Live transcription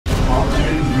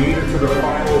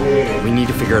Okay, we need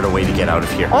to figure out a way to get out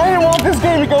of here. I didn't want this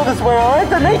game to go this way, alright?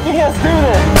 They're making us do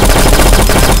this!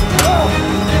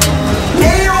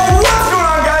 Hey yo, what's going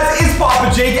on guys? It's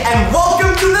Papa Jake and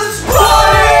welcome to the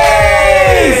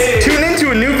SQUID! Tune into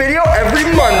a new video every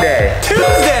Monday,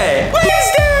 Tuesday,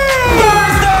 Wednesday,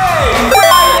 Thursday,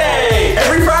 Friday!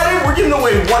 Every Friday we're giving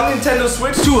away one Nintendo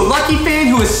Switch to a lucky fan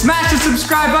who has smashed the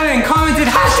subscribe button and commented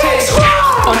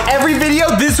 #SQUID on every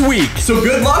video this week. So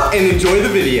good luck and enjoy the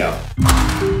video.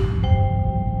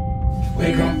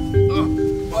 Wake up.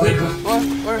 Wake up.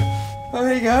 What? Oh,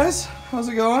 hey guys, how's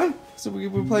it going? So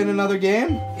we're playing another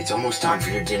game? It's almost time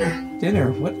for your dinner.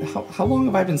 Dinner? What? How long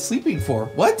have I been sleeping for?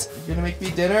 What? You're gonna make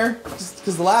me dinner? Just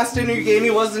because the last dinner you gave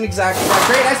me wasn't exactly that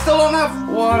great. I still don't have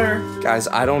water. Guys,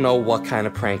 I don't know what kind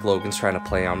of prank Logan's trying to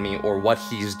play on me or what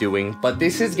he's doing, but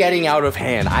this is getting out of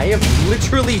hand. I have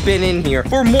literally been in here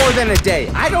for more than a day.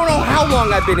 I don't know how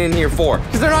long I've been in here for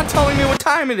because they're not telling me what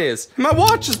time it is. My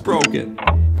watch is broken.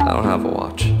 I don't have a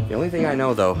watch. The only thing I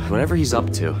know though, whatever he's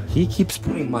up to, he keeps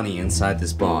putting money inside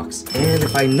this box. And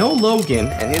if I know Logan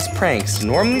and his pranks,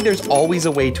 normally there's always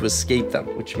a way to escape them,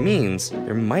 which means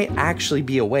there might actually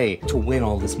be a way to win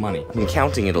all this money. I've been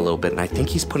counting it a little bit and I think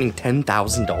he's putting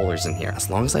 $10,000 in here.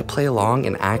 As long as I play along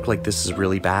and act like this is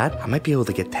really bad, I might be able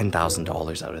to get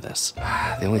 $10,000 out of this.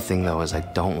 The only thing though is I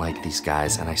don't like these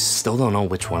guys and I still don't know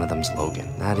which one of them's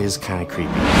Logan. That is kind of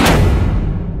creepy.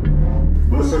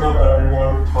 Listen up,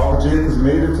 everyone. Papa Jake has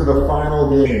made it to the final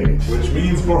game, which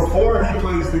means before he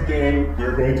plays the game,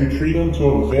 we're going to treat him to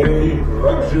a very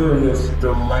luxurious,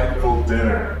 delightful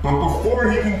dinner. But before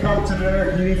he can come to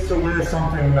dinner, he needs to wear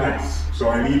something nice. So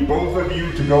I need both of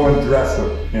you to go and dress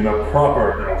him in a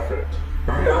proper outfit.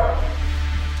 Hurry up.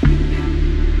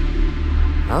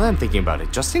 Now that I'm thinking about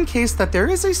it, just in case that there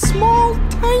is a small,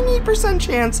 tiny %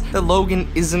 chance that Logan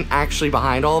isn't actually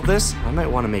behind all of this, I might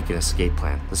want to make an escape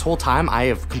plan. This whole time, I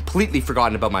have completely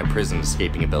forgotten about my prison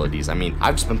escaping abilities. I mean,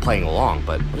 I've just been playing along,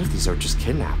 but what if these are just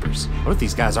kidnappers? What if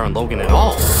these guys aren't Logan at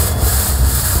all?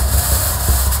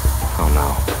 Oh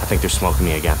no, I think they're smoking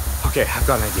me again. Okay, I've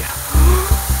got an idea.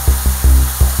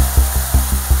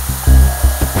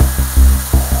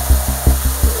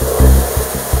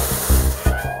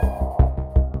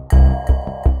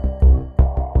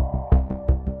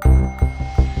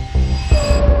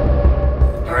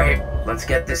 Let's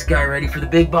get this guy ready for the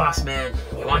big boss, man.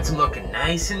 He wants him looking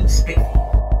nice and spiffy.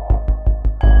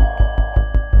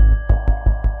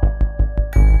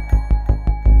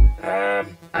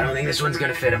 I don't think this one's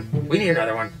gonna fit him. We need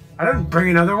another one. I didn't bring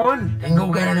another one. Then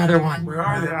go get another one. Where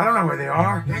are they? I don't know where they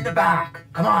are. They're in the back.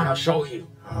 Come on, I'll show you.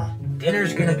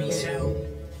 Dinner's gonna be soon.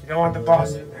 You don't want the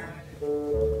boss in there.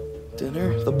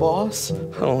 Dinner? The boss?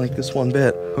 I don't like this one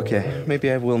bit. Okay, maybe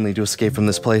I will need to escape from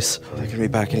this place. They're gonna be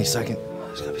back any second.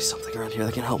 There's gotta be something around here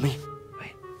that can help me.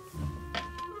 Wait.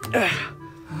 I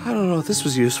don't know what this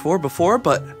was used for before,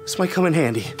 but this might come in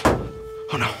handy.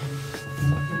 Oh no.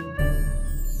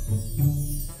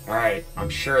 Alright, I'm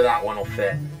sure that one will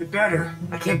fit. It better.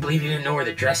 I can't believe you didn't know where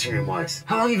the dressing room was.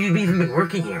 How long have you even been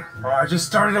working here? Oh, I just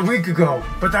started a week ago.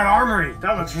 But that armory,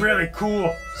 that looks really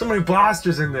cool. So many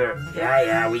blasters in there.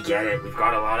 Yeah, we get it. We've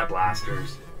got a lot of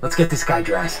blasters. Let's get this guy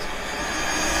dressed.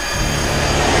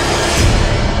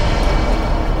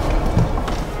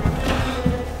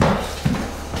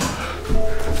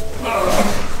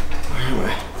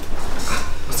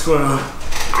 What's going on?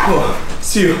 Oh,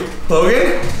 it's you.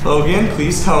 Logan? Logan,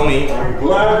 please tell me. I'm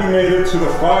glad you made it to the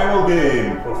final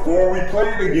game. Before we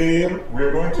play the game,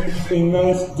 we're going to eat a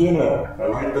nice dinner. I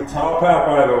like the top hat,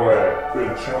 by the way.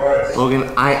 Good choice.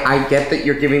 Logan, I get that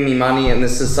you're giving me money and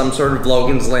this is some sort of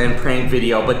Logan's Land prank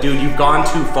video, but dude, you've gone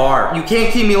too far. You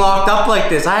can't keep me locked up like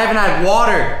this. I haven't had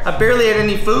water. I barely had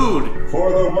any food.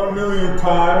 For the 1 millionth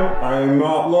time, I am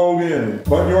not Logan.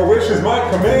 But your wish is my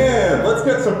command. Let's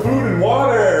get some food and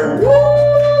water.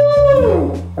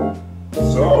 Woo!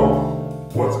 So,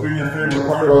 what's been your favorite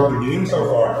part about the game so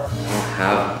far? I don't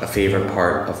have a favorite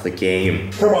part of the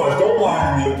game. Come on, don't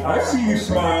lie to me. I've seen you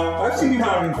smile. I've seen you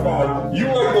having fun. You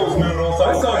like those noodles.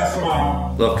 I saw you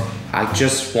smile. Look, I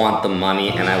just want the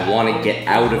money and I want to get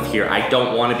out of here. I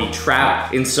don't want to be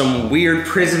trapped in some weird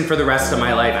prison for the rest of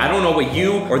my life. I don't know what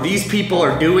you or these people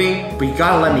are doing, but you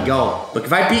gotta let me go. Look,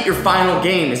 if I beat your final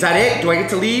game, is that it? Do I get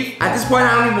to leave? At this point,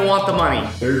 I don't even want the money.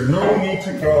 There's no need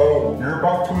to go. You're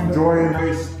about to enjoy a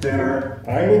nice dinner.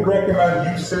 I would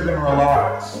recommend you sit and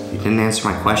relax. You didn't answer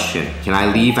my question. Can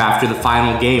I leave after the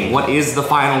final game? What is the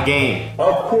final game?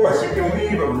 Of course, you can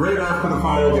leave right after the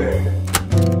final game.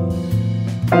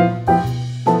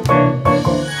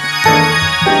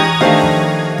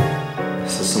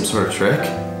 Is this some sort of trick?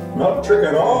 Not a trick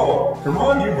at all. Come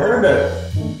on, you've earned it.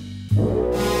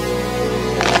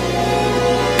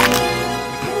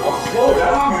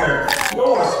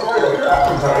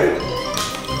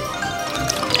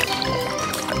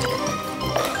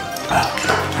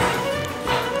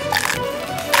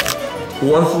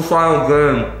 What's the final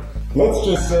game? Let's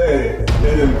just say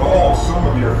it involves some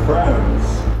of your friends.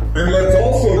 And let's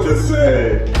also just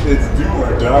say it's do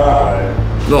or die.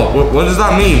 No, what does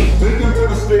that mean? Take him to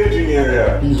the staging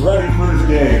area. He's ready for his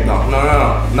game. No.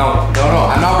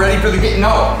 I'm not ready for the game. No,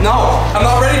 I'm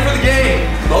not ready for the game.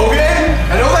 Logan,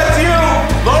 I know that's you.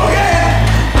 Logan!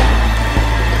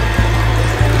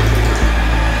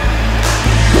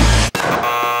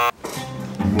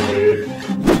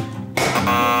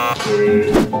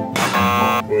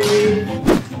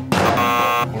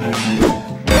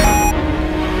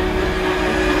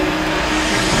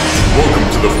 Welcome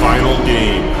to the final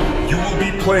game. You will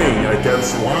be playing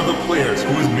against one of the players who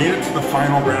has made it to the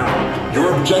final round.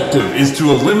 Your objective is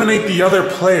to eliminate the other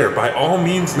player by all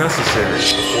means necessary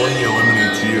before he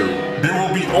eliminates you. There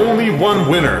will be only one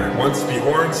winner. Once the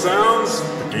horn sounds,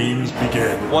 the games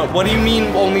begin. What do you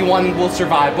mean only one will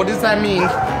survive? What does that mean?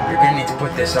 You're gonna need to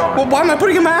put this on. Well, why am I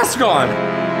putting a mask on?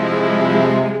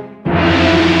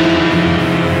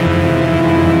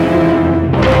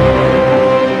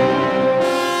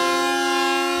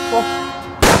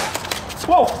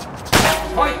 Whoa!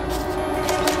 Fight!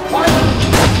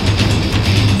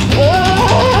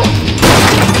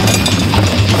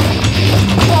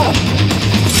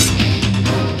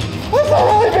 That's a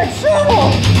really big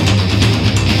shovel!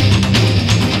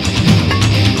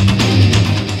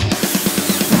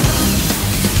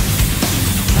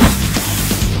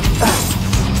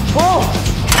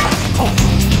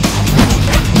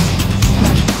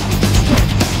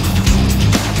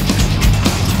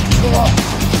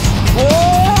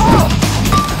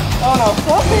 Oh no,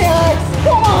 stop the axe!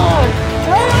 Come on!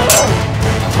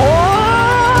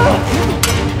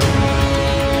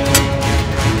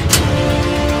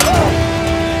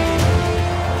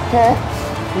 Okay,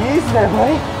 easy there,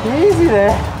 buddy. Easy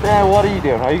there. Man, what are you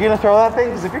doing? Are you gonna throw that thing?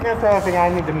 Because if you're gonna throw that thing, I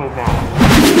need to move now.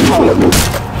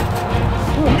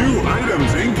 New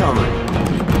items incoming.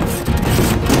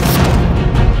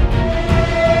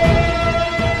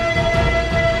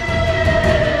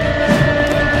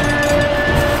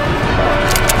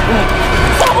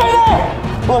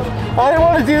 Look, I didn't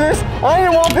want to do this. I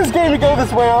didn't want this game to go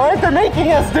this way, alright? They're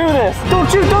making us do this. Don't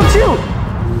shoot, don't shoot!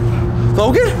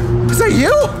 Logan? Is that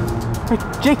you? Wait,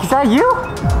 Jake, is that you?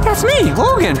 That's me,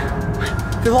 Logan.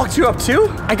 They locked you up too?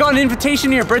 I got an invitation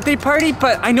to your birthday party,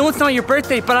 but I know it's not your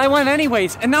birthday, but I went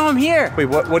anyways, and now I'm here. Wait,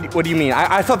 what do you mean?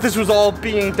 I thought this was all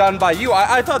being done by you.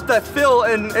 I thought that Phil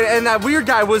and that weird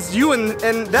guy was you and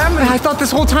them. I thought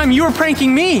this whole time you were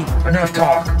pranking me. Enough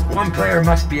talk. One player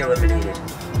must be eliminated.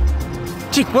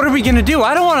 Jake, what are we gonna do?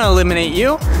 I don't want to eliminate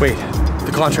you. Wait,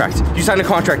 the contract. You signed a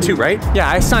contract too, right? Yeah,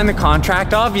 I signed the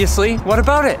contract, obviously. What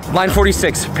about it? Line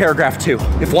 46, paragraph 2.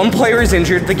 If one player is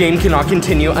injured, the game cannot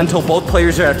continue until both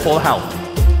players are at full health.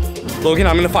 Logan,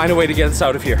 I'm gonna find a way to get us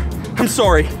out of here. I'm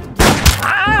sorry.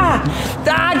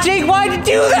 Jake, why'd you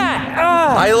do that?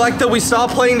 I elect that we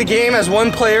stop playing the game as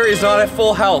one player is not at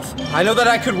full health. I know that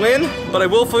I could win, but I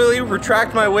will fully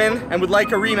retract my win and would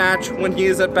like a rematch when he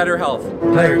is at better health.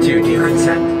 Player 2, do you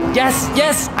consent?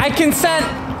 Yes, I consent.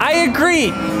 I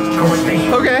agree. Go with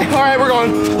me. Okay, all right, we're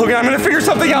going. Logan, I'm gonna figure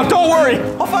something out. Don't worry.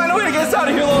 I'll find a way to get us out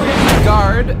of here, Logan.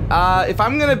 Guard, if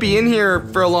I'm gonna be in here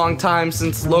for a long time,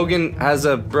 since Logan has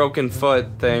a broken foot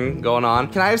thing going on,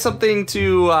 can I have something to,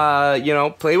 you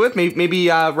know, play with? Maybe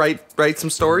write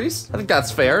some stories? I think that's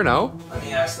fair, no? Let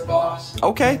me ask the boss.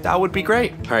 Okay, that would be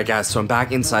great. All right, guys, so I'm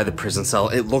back inside the prison cell.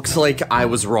 It looks like I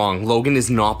was wrong. Logan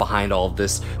is not behind all of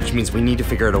this, which means we need to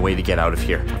figure out a way to get out of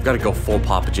here. I've got to go full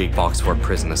Papa Jake Box for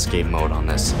prison escape mode on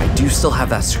this. I do still have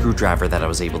that screwdriver that I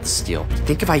was able to steal. I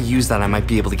think if I use that, I might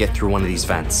be able to get through one of these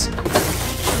vents.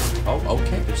 Oh,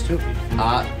 okay, there's 2 of you.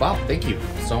 Wow, thank you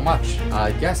so much.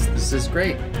 Yes, this is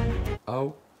great.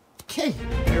 Okay,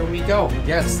 here we go.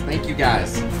 Yes, thank you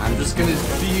guys. I'm just gonna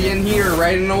be in here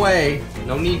writing away.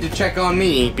 No need to check on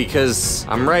me because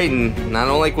I'm writing and I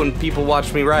don't like when people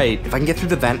watch me write. If I can get through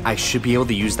the vent, I should be able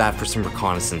to use that for some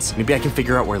reconnaissance. Maybe I can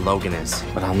figure out where Logan is.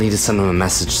 But I'll need to send him a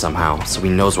message somehow so he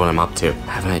knows what I'm up to.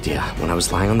 I have an idea. When I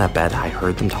was lying on that bed, I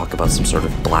heard them talk about some sort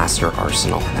of blaster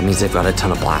arsenal. That means they've got a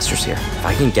ton of blasters here. If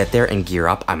I can get there and gear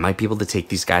up, I might be able to take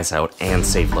these guys out and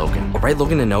save Logan. I'll write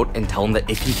Logan a note and tell him that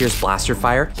if he hears blaster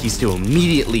fire, he's to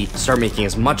immediately start making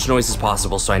as much noise as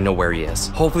possible so I know where he is.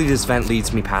 Hopefully this vent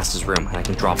leads me past his room and I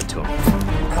can drop it to him.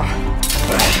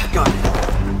 Got it.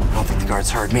 I don't think the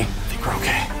guards heard me. I think we're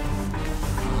okay.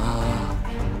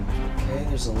 Okay,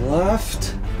 there's a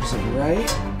left, there's a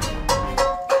right.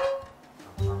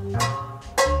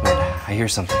 Wait, I hear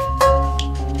something. What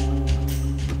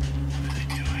are they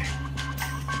doing?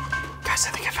 Guys, I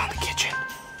think I found the kitchen.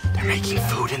 They're making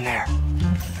food in there.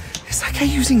 Is Is that guy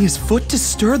using his foot to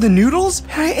stir the noodles?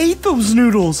 And I ate those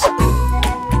noodles. No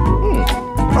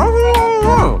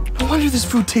wonder this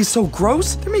food tastes so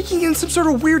gross. They're making it in some sort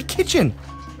of weird kitchen.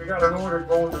 We got an order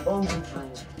going to Logan's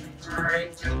room.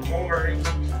 Alright, don't worry.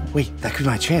 Wait, that could be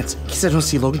my chance. In case I don't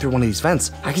see Logan through one of these vents,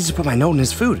 I can just put my note in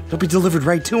his food. It'll be delivered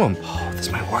right to him. Oh,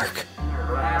 this might work.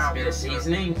 Last bit of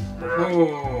seasoning.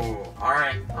 Oh,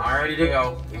 alright, all ready to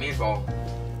go. Give me a bowl.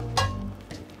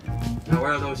 Now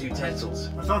where are those utensils?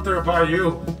 I thought they were by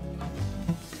you.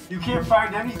 You can't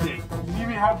find anything. You need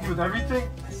me to help you with everything?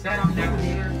 I said I'm down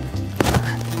here.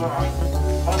 Alright,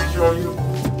 I'll show you.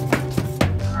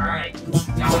 Alright,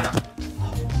 got him.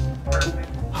 Perfect.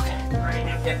 Okay. Alright,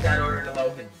 now get that order to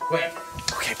Logan. Quick.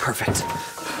 Okay, perfect.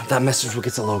 That message will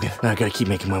get to Logan. Now I gotta keep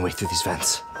making my way through these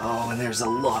vents. Oh, and there's a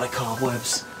lot of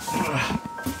cobwebs.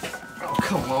 Oh,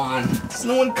 come on. Does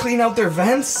no one clean out their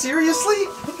vents? Seriously?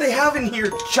 What do they have in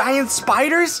here? Giant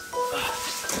spiders?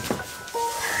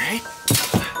 Alright.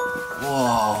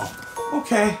 Whoa.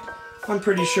 Okay. I'm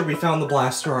pretty sure we found the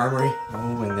blaster armory.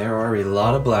 Oh, and there are a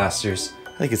lot of blasters.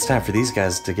 I think it's time for these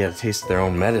guys to get a taste of their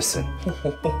own medicine.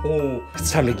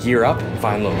 It's time to gear up and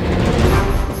find Logan.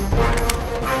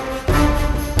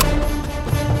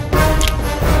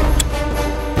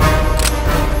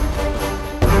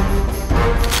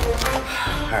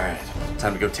 Alright,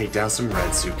 time to go take down some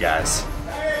red suit guys.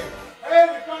 Hey, we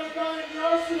found a guy in the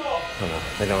arsenal. Oh no,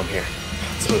 they know I'm here.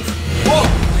 Let's move. Whoa!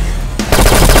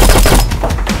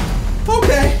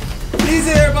 Okay,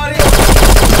 easy there, buddy.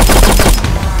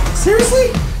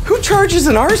 Seriously? Who charges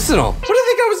an arsenal? What do you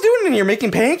think I was doing in here, making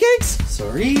pancakes?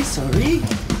 Sorry. Ugh.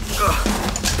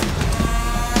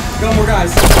 Got more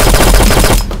guys.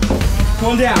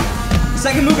 Going down.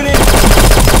 Second moving in.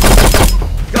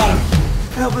 Got him.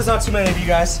 I hope there's not too many of you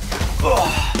guys. Ugh.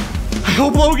 I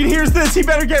hope Logan hears this. He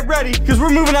better get ready, because we're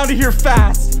moving out of here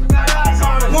fast.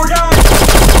 More guys.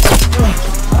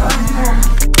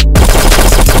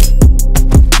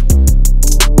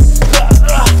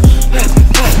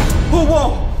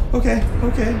 Whoa. Okay.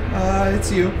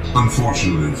 It's you.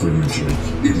 Unfortunately for you, Jake,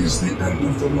 it is the end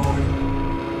of the line.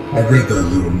 I read that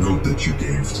little note that you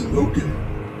gave to Logan,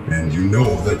 and you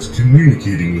know that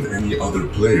communicating with any other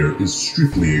player is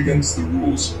strictly against the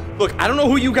rules. Look, I don't know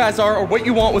who you guys are or what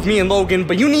you want with me and Logan,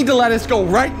 but you need to let us go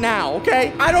right now,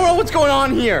 okay? I don't know what's going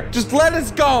on here. Just let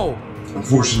us go.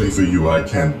 Unfortunately for you, I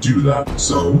can't do that,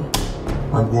 so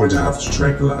I'm going to have to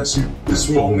tranquilize you. This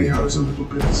will only hurt a little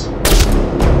bit.